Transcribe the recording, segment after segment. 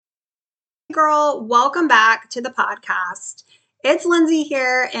Girl, welcome back to the podcast. It's Lindsay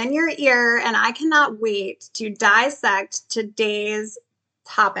here in your ear, and I cannot wait to dissect today's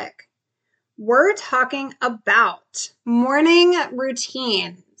topic. We're talking about morning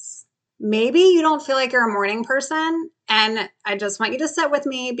routines. Maybe you don't feel like you're a morning person, and I just want you to sit with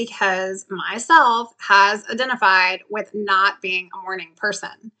me because myself has identified with not being a morning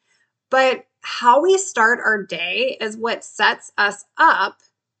person. But how we start our day is what sets us up.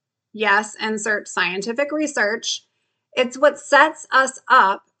 Yes, insert scientific research. It's what sets us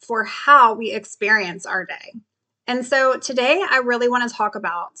up for how we experience our day. And so today I really want to talk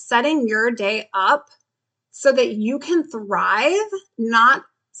about setting your day up so that you can thrive, not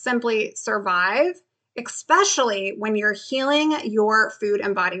simply survive, especially when you're healing your food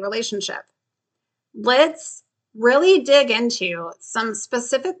and body relationship. Let's really dig into some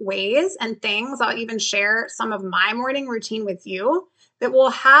specific ways and things. I'll even share some of my morning routine with you that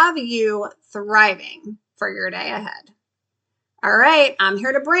will have you thriving for your day ahead. All right, I'm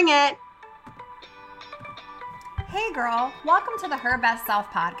here to bring it. Hey girl, welcome to the Her Best Self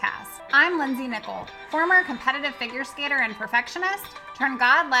podcast. I'm Lindsay Nickel, former competitive figure skater and perfectionist, turned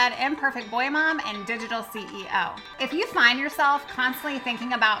God-led imperfect boy mom and digital CEO. If you find yourself constantly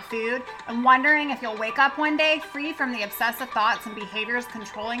thinking about food and wondering if you'll wake up one day free from the obsessive thoughts and behaviors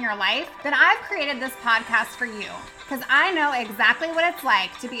controlling your life, then I've created this podcast for you because I know exactly what it's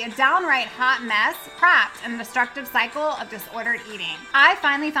like to be a downright hot mess trapped in a destructive cycle of disordered eating. I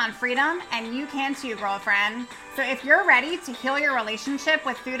finally found freedom, and you can too, girlfriend. So if you're ready to heal your relationship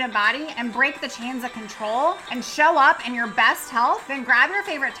with food and body and break the chains of control and show up in your best health, then grab your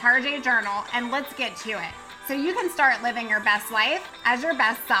favorite Tarjay journal and let's get to it so you can start living your best life as your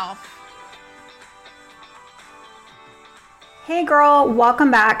best self. Hey girl,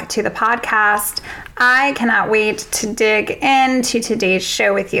 welcome back to the podcast. I cannot wait to dig into today's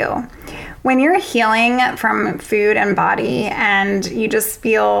show with you. When you're healing from food and body and you just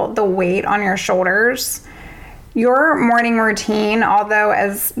feel the weight on your shoulders, your morning routine, although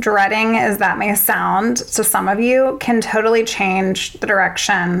as dreading as that may sound to some of you, can totally change the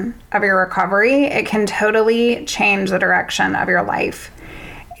direction of your recovery. It can totally change the direction of your life.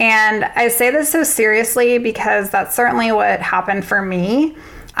 And I say this so seriously because that's certainly what happened for me.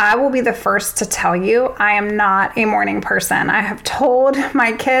 I will be the first to tell you I am not a morning person. I have told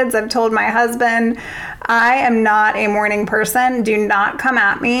my kids, I've told my husband, I am not a morning person. Do not come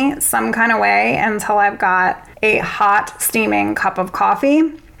at me some kind of way until I've got a hot, steaming cup of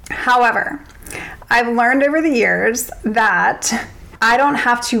coffee. However, I've learned over the years that I don't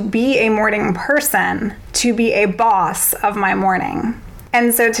have to be a morning person to be a boss of my morning.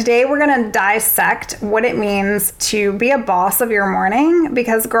 And so today we're going to dissect what it means to be a boss of your morning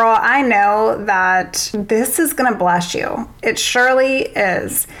because, girl, I know that this is going to bless you. It surely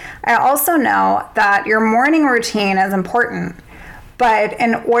is. I also know that your morning routine is important, but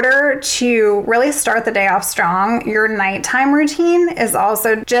in order to really start the day off strong, your nighttime routine is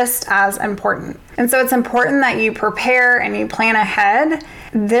also just as important. And so it's important that you prepare and you plan ahead.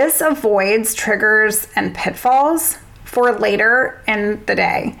 This avoids triggers and pitfalls for later in the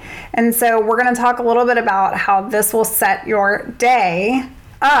day. And so we're going to talk a little bit about how this will set your day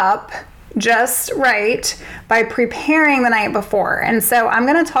up just right by preparing the night before. And so I'm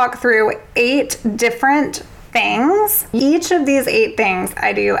going to talk through 8 different things. Each of these 8 things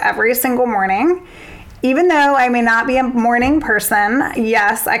I do every single morning. Even though I may not be a morning person,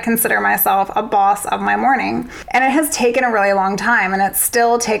 yes, I consider myself a boss of my morning. And it has taken a really long time, and it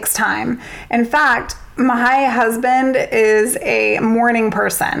still takes time. In fact, my husband is a morning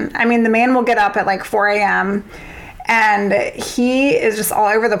person. I mean, the man will get up at like 4 a.m. and he is just all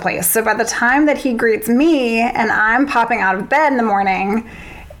over the place. So by the time that he greets me and I'm popping out of bed in the morning,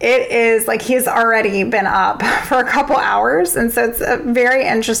 it is like he's already been up for a couple hours. And so it's a very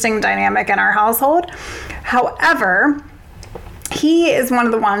interesting dynamic in our household. However, he is one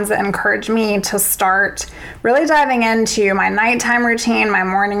of the ones that encouraged me to start really diving into my nighttime routine, my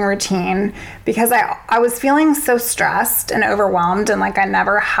morning routine, because I was feeling so stressed and overwhelmed and like I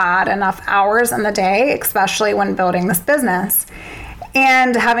never had enough hours in the day, especially when building this business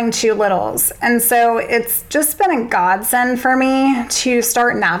and having 2 littles. And so it's just been a godsend for me to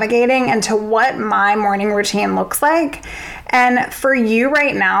start navigating into what my morning routine looks like. And for you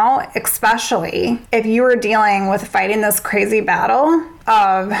right now, especially if you are dealing with fighting this crazy battle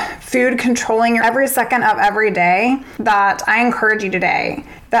of food controlling your every second of every day, that I encourage you today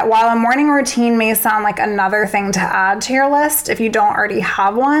that while a morning routine may sound like another thing to add to your list, if you don't already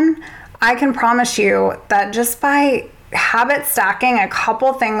have one, I can promise you that just by habit stacking a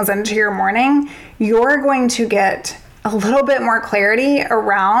couple things into your morning, you're going to get a little bit more clarity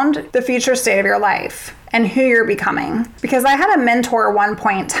around the future state of your life and who you're becoming. Because I had a mentor at one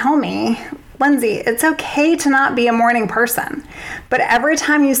point tell me, Lindsay, it's okay to not be a morning person. But every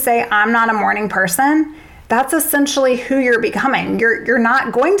time you say, I'm not a morning person, that's essentially who you're becoming. You're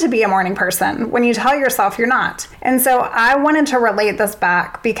not going to be a morning person when you tell yourself you're not. And so I wanted to relate this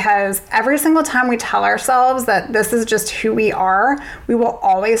back because every single time we tell ourselves that this is just who we are, we will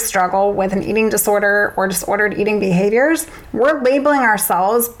always struggle with an eating disorder or disordered eating behaviors. We're labeling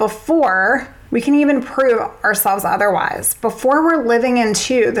ourselves before we can even prove ourselves otherwise, before we're living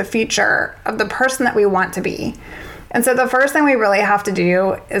into the future of the person that we want to be. And so the first thing we really have to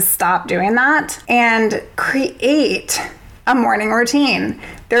do is stop doing that and create a morning routine.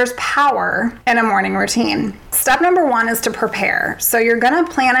 There's power in a morning routine. Step number 1 is to prepare. So you're going to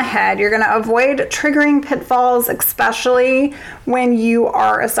plan ahead. You're going to avoid triggering pitfalls, especially when you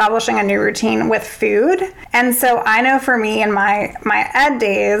are establishing a new routine with food. And so I know for me in my ed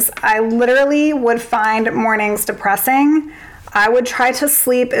days, I literally would find mornings depressing. I would try to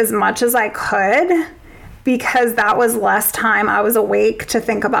sleep as much as I could, because that was less time I was awake to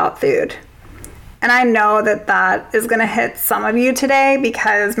think about food. And I know that that is going to hit some of you today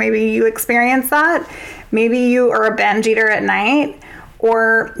because maybe you experience that. Maybe you are a binge eater at night,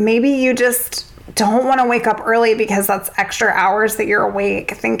 or maybe you just don't want to wake up early because that's extra hours that you're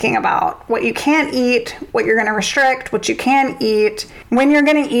awake thinking about what you can't eat, what you're going to restrict, what you can eat, when you're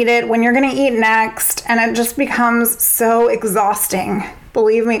going to eat it, when you're going to eat next. And it just becomes so exhausting.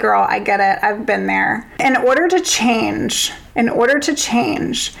 Believe me, girl, I get it. I've been there. In order to change,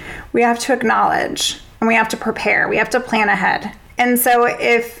 we have to acknowledge and we have to prepare. We have to plan ahead. And so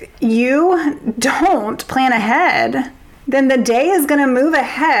if you don't plan ahead, then the day is going to move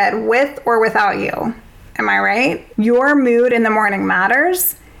ahead with or without you. Am I right? Your mood in the morning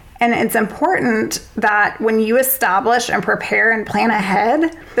matters. And it's important that when you establish and prepare and plan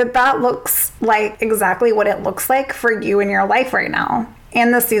ahead, that looks like exactly what it looks like for you in your life right now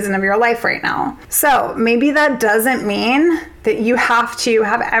and the season of your life right now. So maybe that doesn't mean that you have to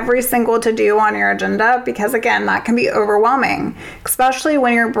have every single to-do on your agenda, because again, that can be overwhelming, especially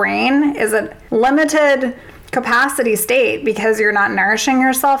when your brain is a limited capacity state because you're not nourishing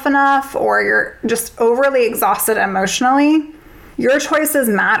yourself enough or you're just overly exhausted emotionally. Your choices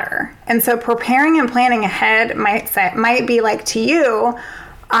matter. And so preparing and planning ahead might be like, to you,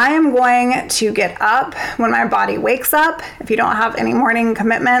 I am going to get up when my body wakes up, if you don't have any morning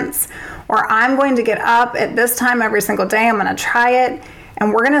commitments, or I'm going to get up at this time every single day. I'm going to try it,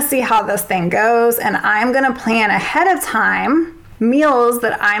 and we're going to see how this thing goes. And I'm going to plan ahead of time meals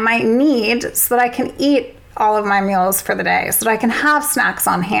that I might need so that I can eat all of my meals for the day, so that I can have snacks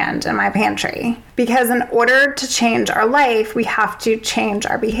on hand in my pantry. Because in order to change our life, we have to change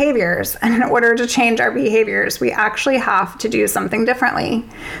our behaviors. And in order to change our behaviors, we actually have to do something differently.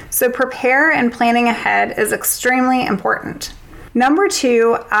 So prepare and planning ahead is extremely important. Number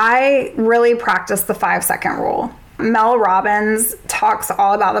 2, I really practice the 5-second rule. Mel Robbins talks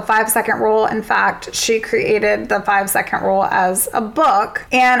all about the 5-second rule. In fact, she created the 5-second rule as a book,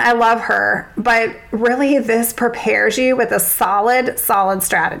 and I love her. But really, this prepares you with a solid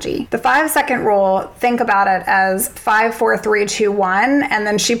strategy. The 5-second rule, think about it as 5, 4, 3, 2, 1, and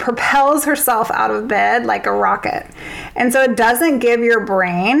then she propels herself out of bed like a rocket. And so it doesn't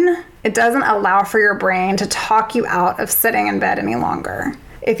allow for your brain to talk you out of sitting in bed any longer.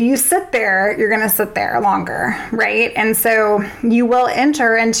 If you sit there, you're going to sit there longer, right? And so you will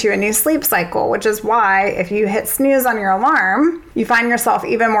enter into a new sleep cycle, which is why if you hit snooze on your alarm, you find yourself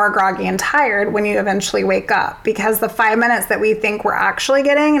even more groggy and tired when you eventually wake up, because the 5 minutes that we think we're actually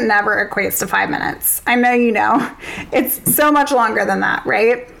getting never equates to 5 minutes. I know you know. It's so much longer than that,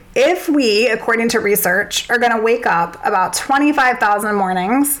 right? If we, according to research, are going to wake up about 25,000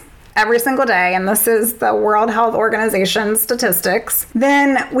 mornings every single day, and this is the World Health Organization statistics,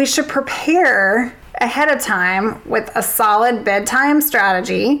 then we should prepare ahead of time with a solid bedtime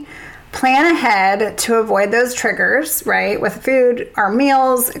strategy, plan ahead to avoid those triggers, right? With food, our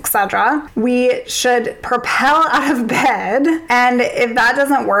meals, etc. We should propel out of bed, and if that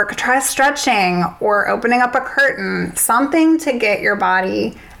doesn't work, try stretching or opening up a curtain, something to get your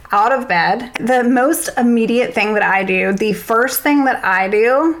body out of bed. The most immediate thing that I do, the first thing that I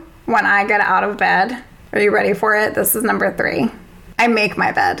do when I get out of bed, are you ready for it? This is number 3. I make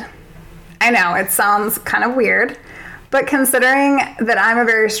my bed. I know it sounds kind of weird, but considering that I'm a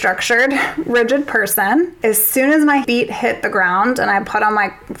very structured, rigid person, as soon as my feet hit the ground and I put on my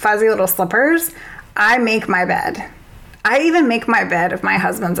fuzzy little slippers, I make my bed. I even make my bed if my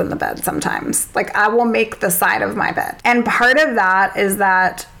husband's in the bed sometimes. Like, I will make the side of my bed. And part of that is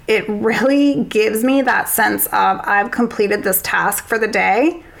that it really gives me that sense of I've completed this task for the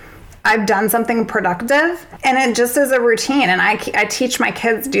day. I've done something productive, and it just is a routine. And I teach my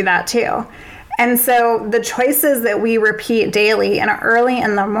kids to do that too. And so the choices that we repeat daily and early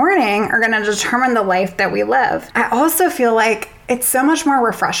in the morning are going to determine the life that we live. I also feel like it's so much more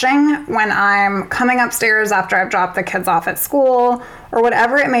refreshing when I'm coming upstairs after I've dropped the kids off at school or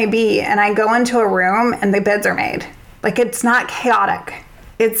whatever it may be, and I go into a room and the beds are made. Like, it's not chaotic.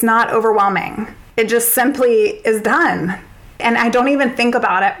 It's not overwhelming. It just simply is done. And I don't even think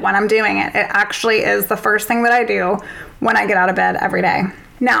about it when I'm doing it. It actually is the first thing that I do when I get out of bed every day.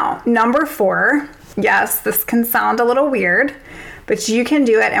 Now, number 4, yes, this can sound a little weird, but you can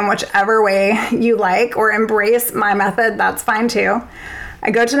do it in whichever way you like, or embrace my method, that's fine too.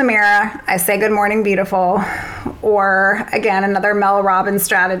 I go to the mirror, I say, "Good morning, beautiful," or again, another Mel Robbins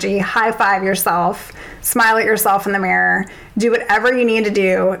strategy, high five yourself, smile at yourself in the mirror, do whatever you need to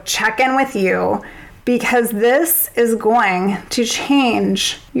do, check in with you, because this is going to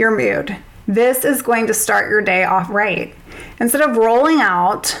change your mood. This is going to start your day off right. Instead of rolling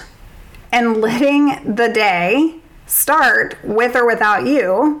out and letting the day start with or without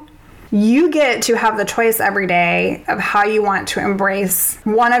you, you get to have the choice every day of how you want to embrace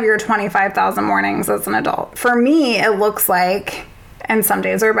one of your 25,000 mornings as an adult. For me, it looks like, and some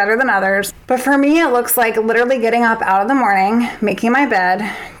days are better than others, but for me, it looks like literally getting up out of the morning, making my bed,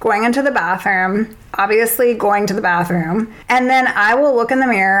 going into the bathroom, obviously going to the bathroom, and then I will look in the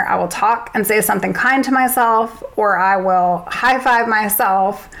mirror, I will talk and say something kind to myself, or I will high five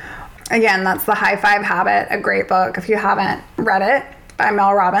myself. Again, that's The High Five Habit, a great book if you haven't read it, by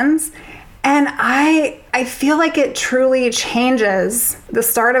Mel Robbins. And I feel like it truly changes the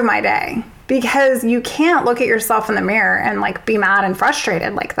start of my day, because you can't look at yourself in the mirror and like be mad and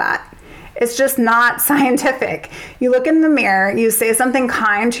frustrated like that. It's just not scientific. You look in the mirror, you say something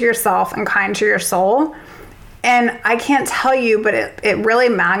kind to yourself and kind to your soul, and I can't tell you, but it really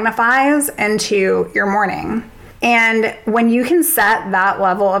magnifies into your morning. And when you can set that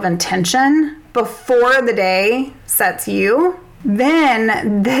level of intention before the day sets you,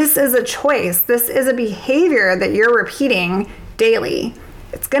 then this is a choice. This is a behavior that you're repeating daily.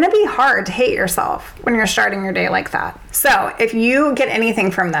 It's going to be hard to hate yourself when you're starting your day like that. So if you get anything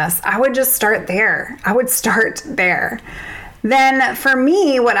from this, I would just start there. I would start there. Then for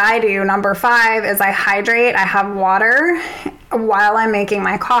me, what I do, number 5, is I hydrate. I have water while I'm making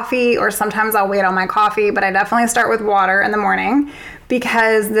my coffee, or sometimes I'll wait on my coffee, but I definitely start with water in the morning,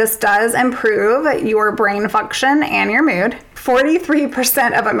 because this does improve your brain function and your mood.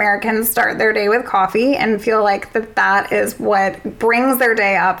 43% of Americans start their day with coffee and feel like that is what brings their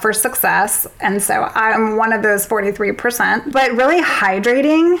day up for success. And so I'm one of those 43%. But really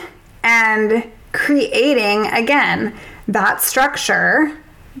hydrating and creating, again, that structure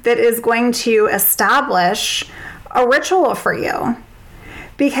that is going to establish a ritual for you.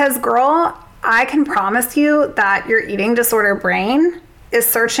 Because, girl, I can promise you that your eating disorder brain is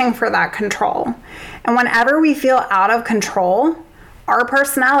searching for that control. And whenever we feel out of control, our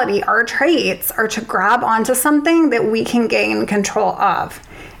personality, our traits are to grab onto something that we can gain control of.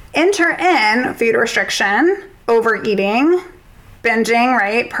 Enter in food restriction, overeating, binging,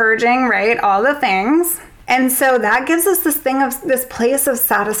 right? Purging, right? All the things. And so that gives us this place of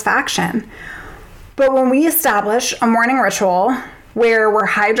satisfaction. But when we establish a morning ritual where we're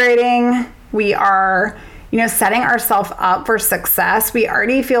hydrating, we are setting ourselves up for success, we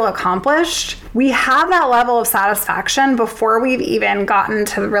already feel accomplished. We have that level of satisfaction before we've even gotten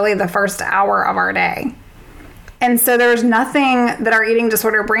to really the first hour of our day. And so there's nothing that our eating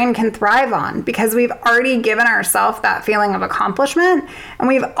disorder brain can thrive on, because we've already given ourselves that feeling of accomplishment, and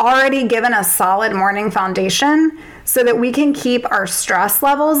we've already given a solid morning foundation so that we can keep our stress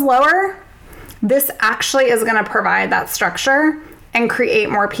levels lower. This actually is going to provide that structure and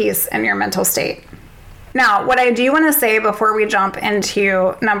create more peace in your mental state. Now, what I do want to say before we jump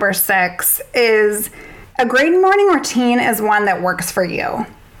into number 6 is a great morning routine is one that works for you.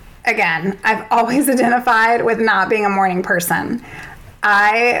 Again, I've always identified with not being a morning person.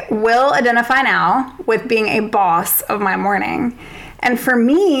 I will identify now with being a boss of my morning. And for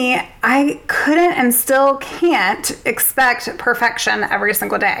me, I couldn't and still can't expect perfection every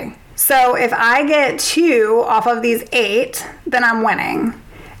single day. So if I get 2 off of these 8, then I'm winning.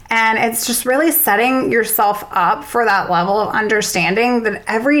 And it's just really setting yourself up for that level of understanding that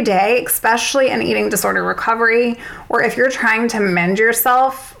every day, especially in eating disorder recovery, or if you're trying to mend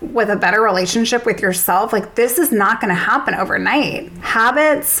yourself with a better relationship with yourself, like, this is not going to happen overnight.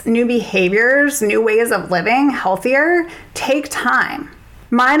 Habits, new behaviors, new ways of living healthier take time.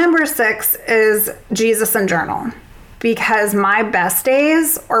 My number 6 is Jesus and journal. because my best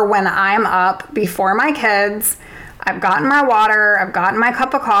days are when I'm up before my kids, I've gotten my water, I've gotten my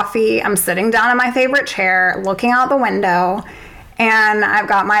cup of coffee, I'm sitting down in my favorite chair, looking out the window, and I've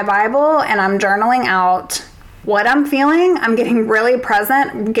got my Bible and I'm journaling out what I'm feeling. I'm getting really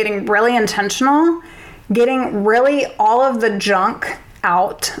present, getting really intentional, getting really all of the junk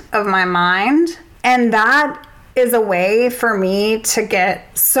out of my mind. And that is a way for me to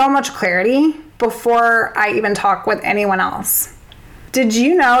get so much clarity before I even talk with anyone else. Did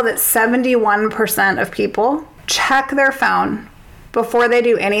you know that 71% of people check their phone before they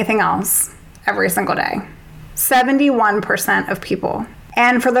do anything else every single day? 71% of people.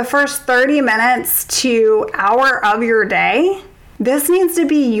 And for the first 30 minutes to hour of your day, this needs to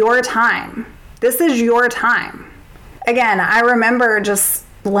be your time. This is your time. Again, I remember just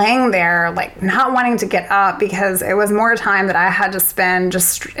laying there, like not wanting to get up because it was more time that I had to spend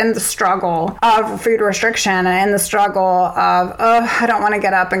just in the struggle of food restriction and in the struggle of, I don't want to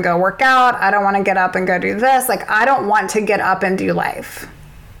get up and go work out. I don't want to get up and go do this. Like, I don't want to get up and do life.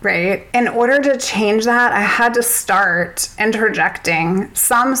 Right? In order to change that, I had to start interjecting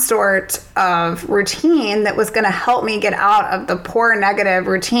some sort of routine that was going to help me get out of the poor negative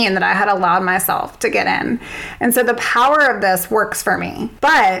routine that I had allowed myself to get in. And so the power of this works for me.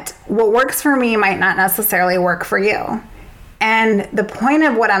 But what works for me might not necessarily work for you. And the point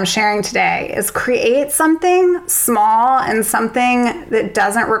of what I'm sharing today is create something small and something that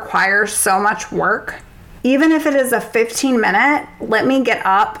doesn't require so much work. Even if it is a 15-minute, let me get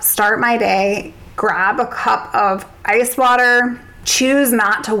up, start my day, grab a cup of ice water, choose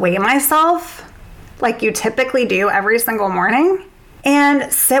not to weigh myself like you typically do every single morning,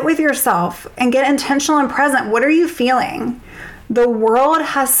 and sit with yourself and get intentional and present. What are you feeling? The world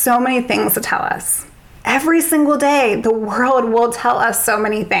has so many things to tell us. Every single day, the world will tell us so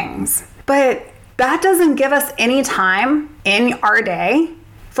many things. But that doesn't give us any time in our day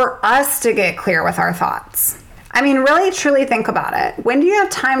for us to get clear with our thoughts. I mean, really, truly think about it. When do you have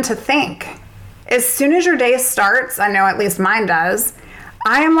time to think? As soon as your day starts, I know at least mine does,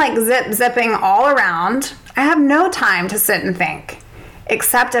 I am like zipping all around. I have no time to sit and think,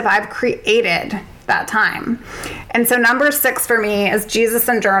 except if I've created that time. And so number 6 for me is Jesus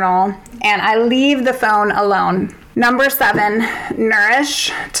and journal, and I leave the phone alone. Number 7,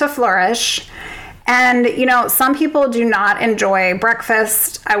 nourish to flourish. And, you know, some people do not enjoy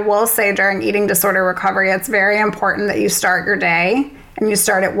breakfast. I will say during eating disorder recovery, it's very important that you start your day and you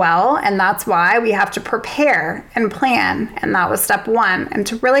start it well. And that's why we have to prepare and plan. And that was step 1. And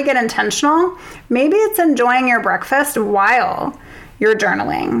to really get intentional, maybe it's enjoying your breakfast while you're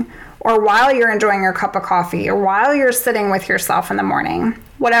journaling, or while you're enjoying your cup of coffee, or while you're sitting with yourself in the morning.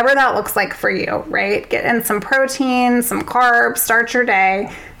 Whatever that looks like for you, right? Get in some protein, some carbs, start your day.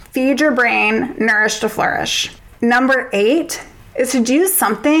 Feed your brain, nourish to flourish. Number 8 is to do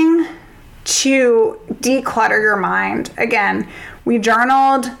something to declutter your mind. Again, we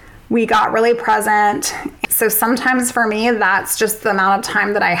journaled, we got really present. So sometimes for me, that's just the amount of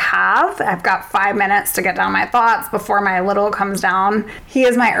time that I have. I've got 5 minutes to get down my thoughts before my little comes down. He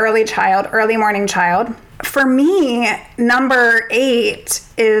is my early morning child. For me, number 8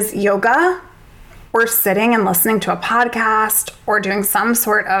 is yoga, or sitting and listening to a podcast, or doing some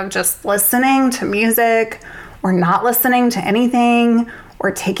sort of just listening to music, or not listening to anything, or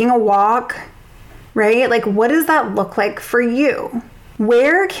taking a walk, right? Like, what does that look like for you?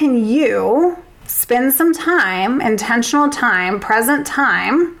 Where can you spend some time, intentional time, present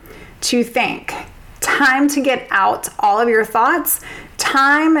time to think? Time to get out all of your thoughts,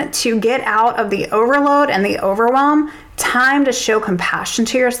 time to get out of the overload and the overwhelm, time to show compassion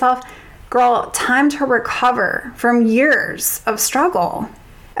to yourself. Girl, time to recover from years of struggle.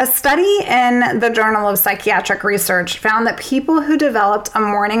 A study in the Journal of Psychiatric Research found that people who developed a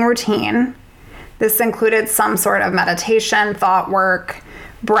morning routine, this included some sort of meditation, thought work,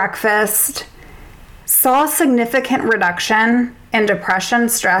 breakfast, saw significant reduction in depression,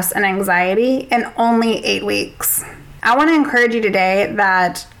 stress, and anxiety in only 8 weeks. I want to encourage you today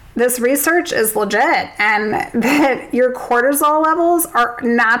that this research is legit, and that your cortisol levels are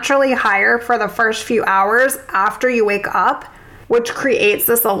naturally higher for the first few hours after you wake up, which creates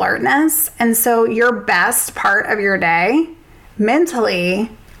this alertness. And so your best part of your day mentally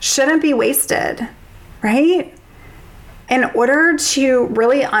shouldn't be wasted, right? In order to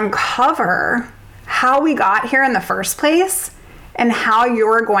really uncover how we got here in the first place, and how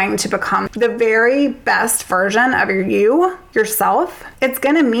you're going to become the very best version of yourself, it's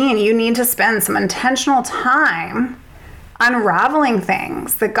going to mean you need to spend some intentional time unraveling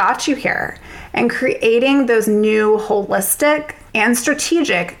things that got you here and creating those new holistic and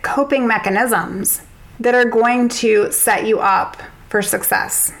strategic coping mechanisms that are going to set you up for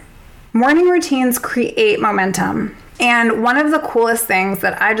success. Morning routines create momentum. And one of the coolest things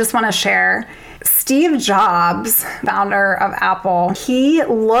that I just want to share, Steve Jobs, founder of Apple, he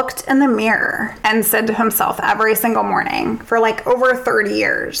looked in the mirror and said to himself every single morning for like over 30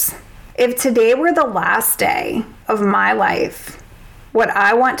 years, if today were the last day of my life, would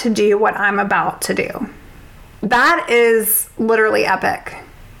I want to do what I'm about to do? That is literally epic.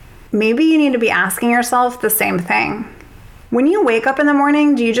 Maybe you need to be asking yourself the same thing. When you wake up in the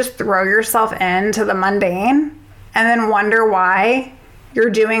morning, do you just throw yourself into the mundane and then wonder why you're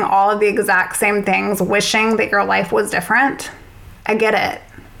doing all of the exact same things, wishing that your life was different? I get it.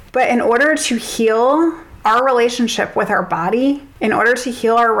 But in order to heal our relationship with our body, in order to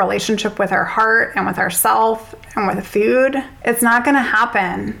heal our relationship with our heart and with ourself and with food, it's not going to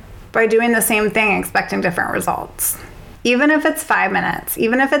happen by doing the same thing expecting different results. Even if it's 5 minutes,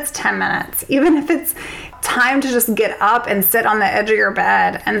 even if it's 10 minutes, even if it's time to just get up and sit on the edge of your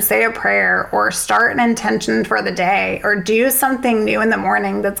bed and say a prayer or start an intention for the day or do something new in the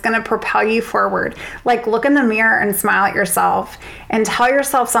morning that's going to propel you forward. Like look in the mirror and smile at yourself and tell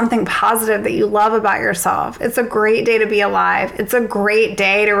yourself something positive that you love about yourself. It's a great day to be alive. It's a great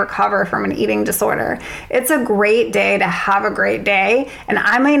day to recover from an eating disorder. It's a great day to have a great day. And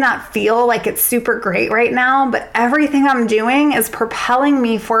I may not feel like it's super great right now, but everything I'm doing is propelling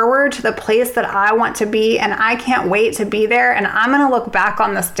me forward to the place that I want to be. And I can't wait to be there. And I'm going to look back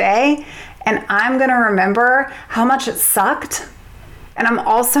on this day and I'm going to remember how much it sucked. And I'm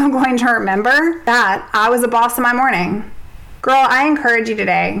also going to remember that I was a boss in my morning. Girl, I encourage you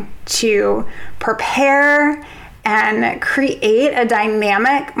today to prepare and create a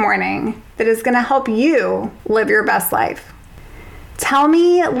dynamic morning that is going to help you live your best life. Tell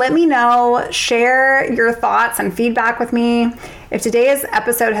me, let me know, share your thoughts and feedback with me. If today's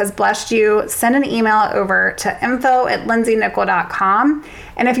episode has blessed you, send an email over to info@lindsaynickel.com.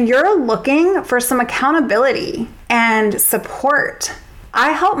 And if you're looking for some accountability and support, I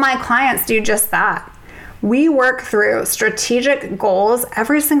help my clients do just that. We work through strategic goals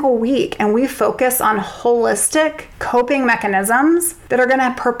every single week, and we focus on holistic coping mechanisms that are going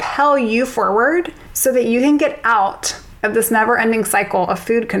to propel you forward so that you can get out of this never-ending cycle of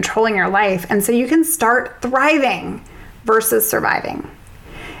food controlling your life, and so you can start thriving versus surviving.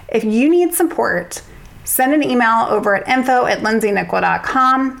 If you need support, send an email over at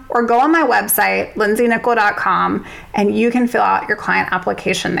info@lindsaynickel.com or go on my website, lindsaynickel.com, and you can fill out your client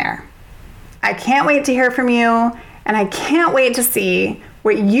application there. I can't wait to hear from you, and I can't wait to see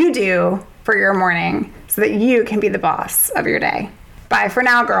what you do for your morning so that you can be the boss of your day. Bye for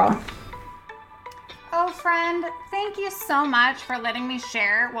now, girl. Oh, friend, thank you so much for letting me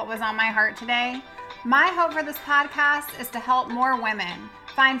share what was on my heart today. My hope for this podcast is to help more women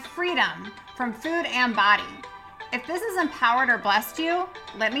find freedom from food and body. If this has empowered or blessed you,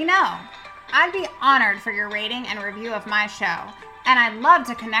 let me know. I'd be honored for your rating and review of my show, and I'd love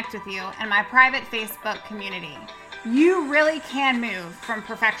to connect with you in my private Facebook community. You really can move from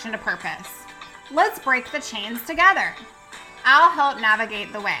perfection to purpose. Let's break the chains together. I'll help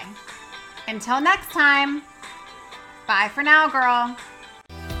navigate the way. Until next time, bye for now, girl.